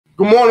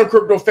Good morning,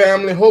 crypto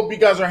family. Hope you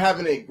guys are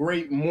having a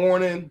great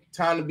morning.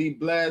 Time to be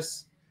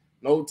blessed.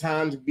 No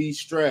time to be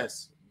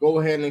stressed. Go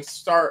ahead and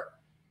start,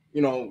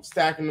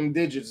 stacking them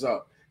digits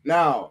up.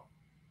 Now,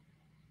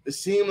 it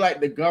seems like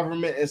the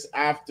government is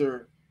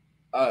after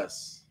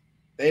us.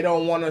 They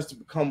don't want us to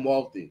become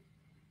wealthy.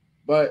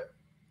 But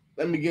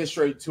let me get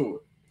straight to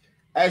it.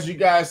 As you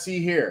guys see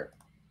here,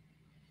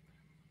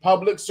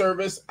 public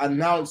service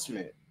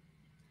announcement.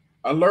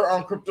 Alert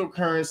on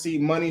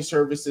cryptocurrency money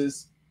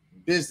services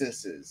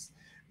businesses.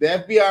 The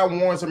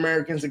FBI warns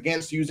Americans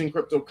against using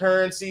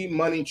cryptocurrency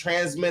money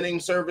transmitting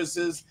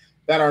services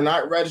that are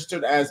not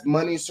registered as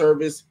money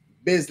service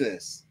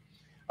business,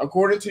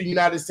 according to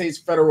United States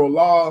federal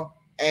law,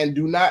 and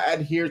do not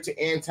adhere to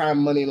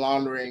anti-money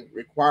laundering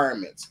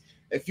requirements.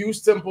 A few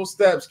simple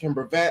steps can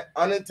prevent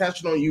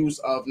unintentional use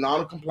of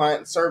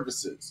non-compliant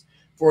services.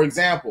 For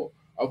example,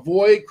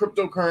 avoid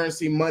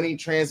cryptocurrency money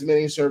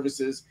transmitting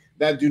services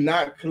that do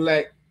not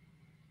collect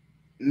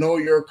know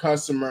your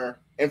customer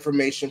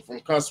information from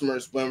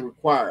customers when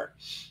required.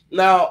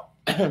 Now,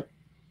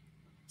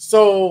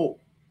 so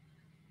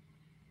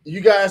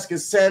you guys can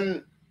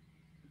send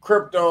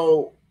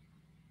crypto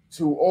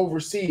to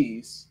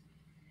overseas,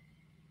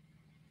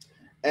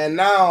 and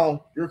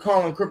now you're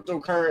calling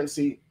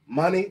cryptocurrency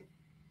money?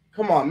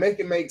 Come on, make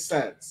it make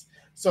sense.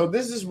 So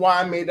this is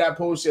why I made that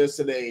post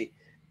yesterday.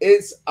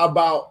 It's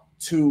about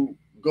to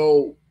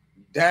go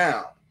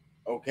down,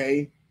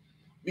 okay?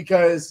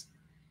 Because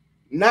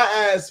not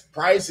as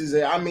prices,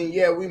 I mean,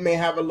 yeah, we may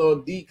have a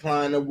little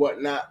decline or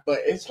whatnot, but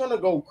it's going to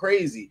go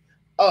crazy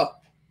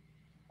up,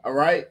 all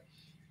right?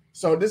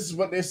 So this is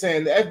what they're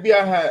saying. The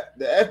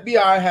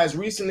FBI has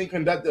recently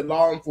conducted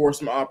law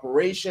enforcement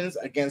operations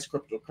against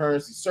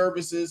cryptocurrency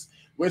services,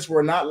 which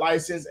were not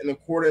licensed in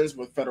accordance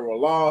with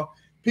federal law.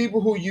 People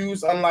who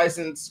use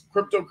unlicensed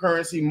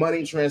cryptocurrency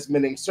money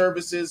transmitting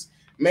services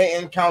may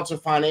encounter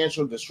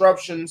financial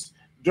disruptions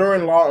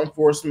during law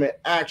enforcement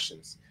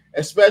actions,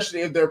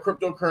 especially if their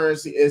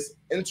cryptocurrency is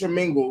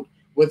intermingled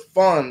with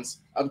funds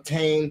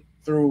obtained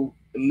through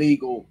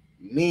illegal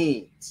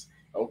means.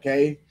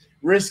 Okay?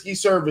 Risky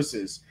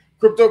services.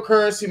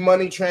 Cryptocurrency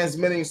money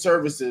transmitting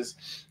services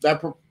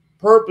that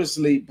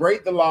purposely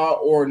break the law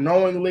or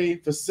knowingly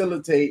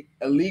facilitate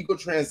illegal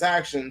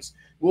transactions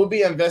will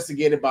be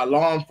investigated by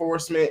law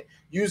enforcement.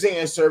 Using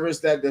a service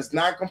that does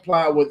not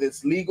comply with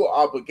its legal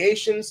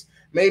obligations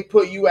may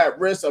put you at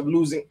risk of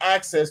losing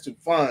access to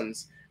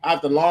funds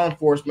after law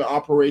enforcement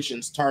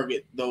operations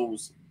target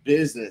those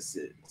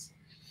businesses.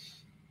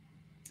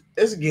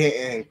 It's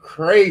getting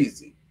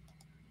crazy.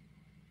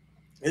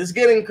 It's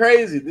getting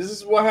crazy. This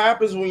is what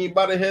happens when you're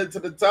about to head to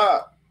the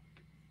top.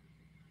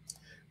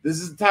 This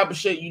is the type of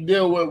shit you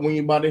deal with when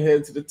you're about to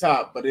head to the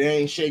top, but it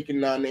ain't shaking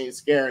nothing, ain't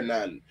scaring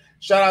nothing.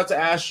 Shout out to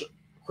Ash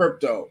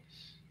Crypto.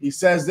 He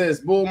says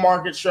this: bull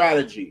market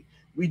strategy.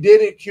 We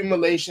did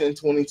accumulation in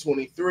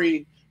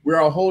 2023. We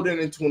are holding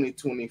in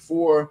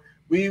 2024.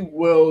 We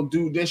will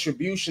do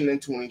distribution in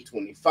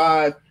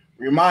 2025.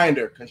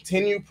 Reminder,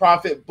 continued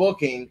profit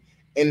booking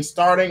and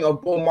starting a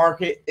bull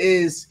market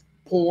is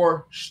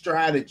poor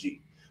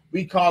strategy.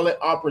 We call it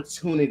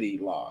opportunity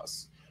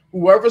loss.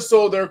 Whoever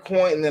sold their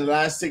coin in the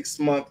last 6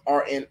 months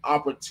are in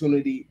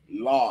opportunity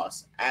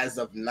loss as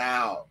of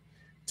now.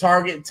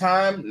 Target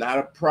time, not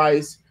a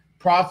price.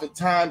 Profit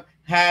time,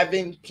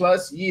 halving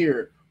plus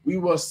year. We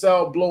will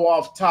sell blow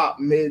off top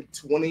mid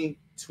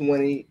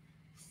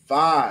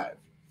 2025.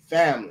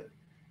 Family.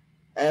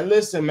 And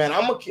listen, man,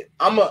 I'm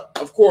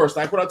of course,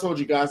 like what I told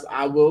you guys,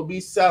 I will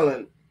be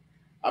selling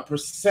a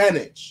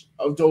percentage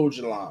of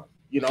Dogelon,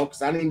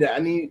 because I need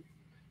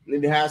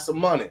to have some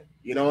money.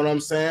 You know what I'm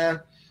saying?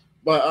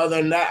 But other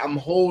than that, I'm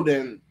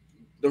holding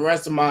the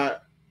rest of my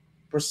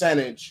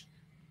percentage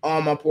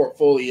on my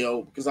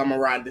portfolio because I'm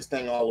gonna ride this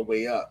thing all the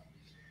way up.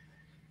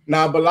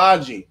 Now,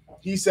 Balaji,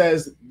 he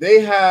says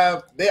they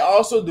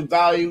also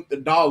devalued the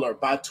dollar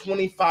by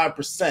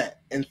 25%.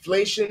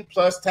 Inflation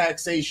plus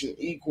taxation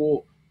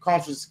equal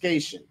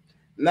confiscation.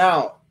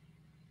 Now,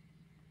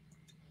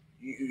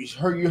 you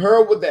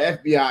heard what the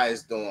FBI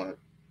is doing.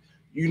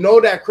 You know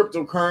that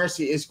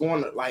cryptocurrency is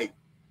going to,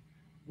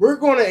 we're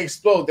going to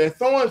explode. They're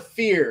throwing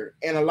fear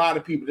in a lot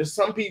of people.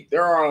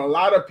 There are a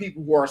lot of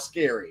people who are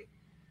scary.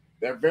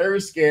 They're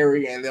very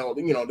scary, and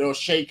they'll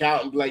shake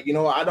out and be like,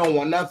 I don't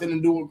want nothing to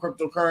do with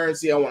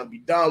cryptocurrency. I want to be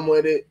done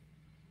with it.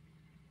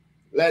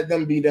 Let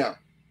them be done.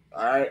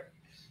 All right.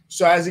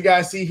 So as you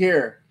guys see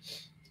here,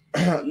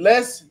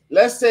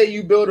 let's say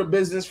you build a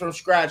business from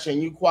scratch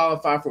and you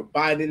qualify for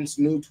Biden's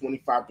new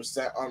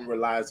 25%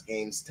 unrealized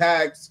gains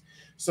tax.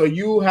 So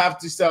you have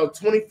to sell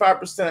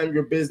 25% of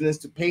your business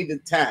to pay the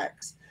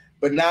tax,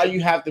 but now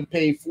you have to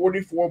pay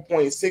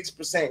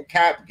 44.6%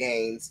 cap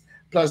gains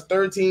plus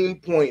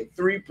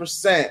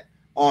 13.3%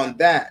 on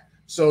that.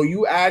 So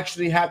you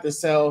actually have to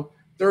sell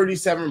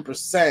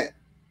 37%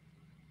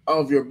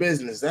 of your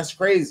business. That's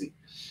crazy.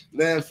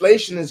 The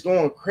inflation is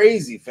going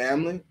crazy,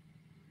 family.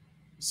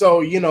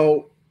 So, you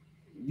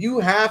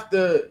have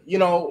to,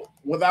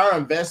 with our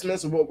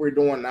investments and what we're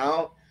doing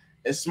now,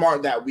 it's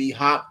smart that we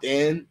hopped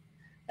in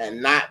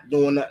and not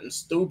doing nothing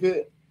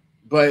stupid.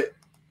 but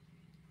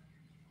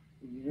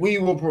we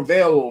will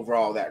prevail over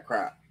all that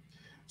crap.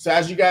 So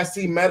as you guys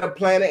see,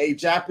 MetaPlanet, a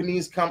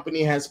Japanese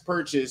company, has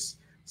purchased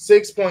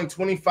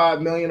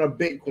 6.25 million of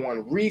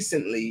Bitcoin.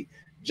 Recently,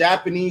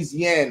 Japanese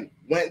yen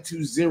went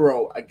to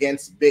zero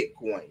against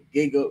Bitcoin.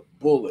 Giga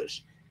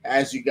bullish,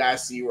 as you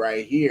guys see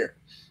right here.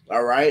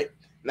 All right.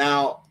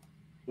 Now,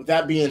 with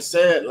that being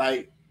said,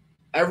 like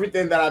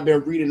everything that I've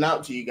been reading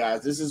out to you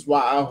guys, this is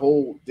why I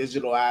hold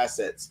digital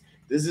assets.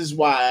 This is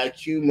why I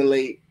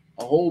accumulate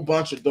a whole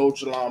bunch of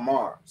Dogelon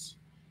Mars.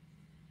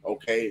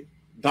 Okay.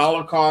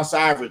 Dollar cost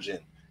averaging.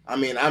 I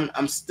mean,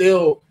 I'm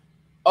still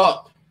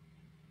up,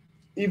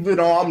 even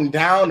though I'm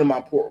down in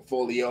my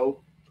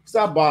portfolio, because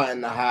I bought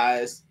in the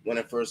highs when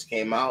it first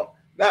came out.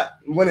 Not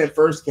when it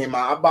first came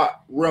out, I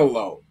bought real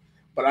low,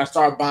 but I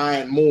started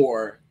buying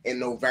more in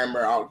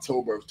November,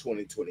 October of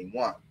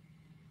 2021.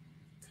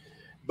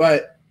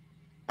 But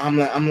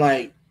I'm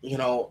like, you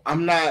know,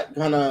 I'm not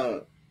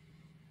gonna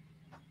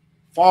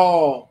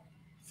fall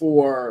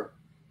for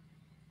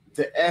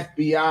the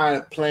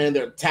FBI playing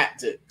their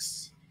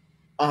tactics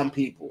on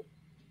people.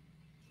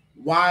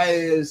 Why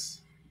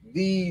is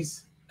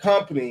these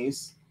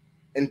companies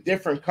in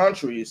different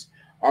countries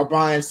are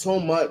buying so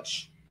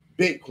much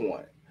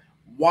Bitcoin?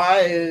 Why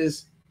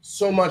is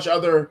so much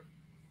other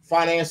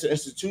financial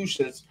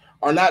institutions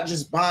are not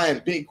just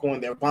buying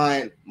Bitcoin, they're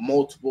buying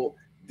multiple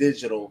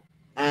digital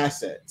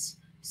assets?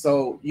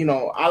 So, you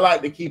know, I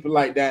like to keep it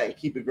like that and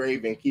keep it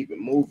gravy and keep it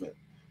moving,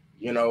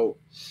 you know.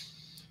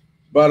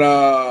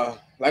 But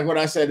like what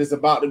I said, it's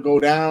about to go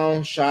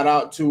down. Shout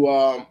out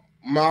to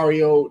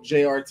Mario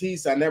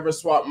JRT. I never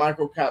swap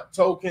microcap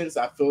tokens.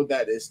 I feel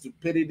that is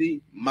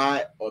stupidity,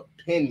 my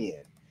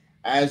opinion.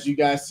 As you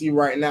guys see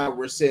right now,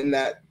 we're sitting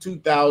at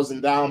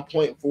 2,000 down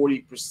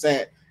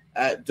 0.40%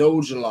 at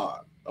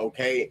Dogelon.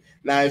 Okay.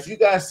 Now, if you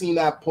guys seen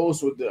that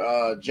post with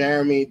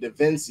Jeremy Da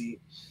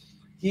Vinci,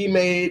 he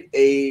made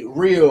a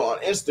reel on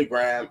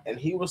Instagram and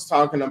he was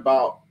talking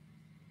about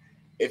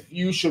if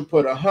you should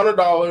put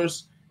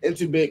 $100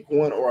 into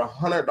Bitcoin or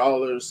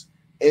 $100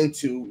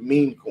 into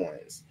meme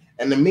coins.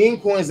 And the meme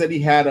coins that he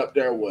had up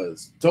there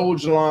was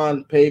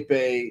Dogelon,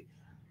 Pepe,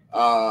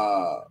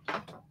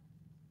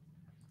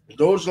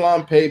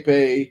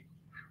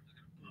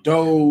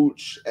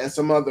 Doge, and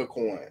some other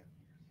coin.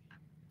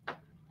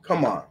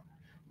 Come on.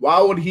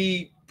 Why would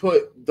he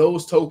put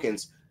those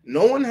tokens?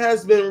 No one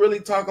has been really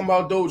talking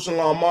about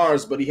Dogelon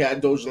Mars, but he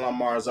had Dogelon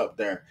Mars up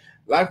there.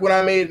 Like when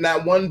I made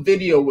that one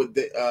video with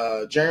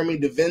Jeremy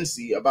Da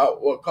Vinci about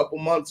a couple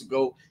months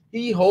ago,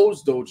 he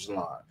holds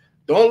Dogelon.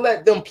 Don't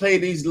let them play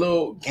these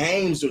little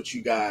games with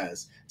you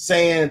guys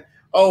saying,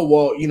 oh,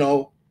 well, you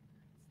know,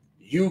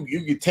 you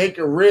could take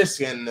a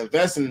risk and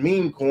invest in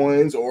meme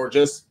coins, or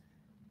just,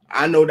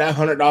 I know that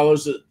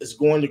 $100 is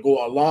going to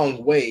go a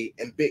long way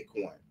in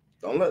Bitcoin.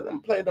 Don't let them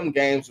play them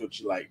games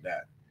with you like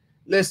that.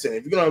 Listen,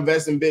 if you're going to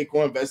invest in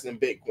Bitcoin, invest in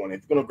Bitcoin.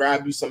 If you're going to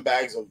grab you some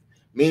bags of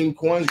meme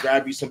coins,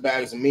 grab you some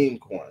bags of meme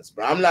coins.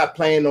 But I'm not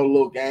playing no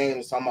little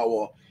games talking about,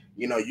 well,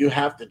 you know, you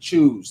have to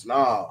choose.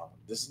 Nah,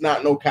 this is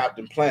not no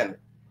Captain Planet.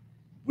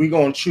 We're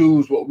going to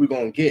choose what we're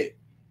going to get.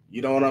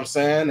 You know what I'm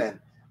saying? And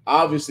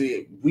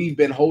obviously, we've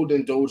been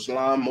holding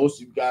Dogelon.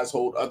 Most of you guys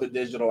hold other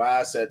digital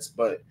assets,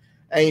 but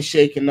ain't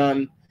shaking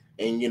none.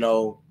 And, you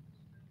know,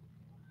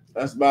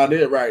 that's about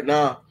it right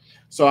now.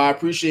 So I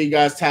appreciate you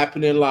guys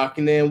tapping in,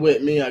 locking in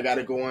with me. I got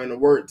to go into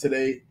work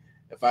today.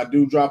 If I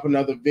do drop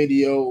another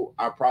video,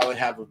 I'll probably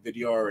have a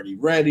video already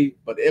ready.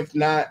 But if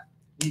not,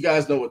 you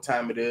guys know what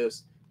time it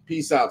is.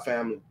 Peace out,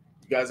 family.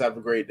 You guys have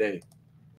a great day.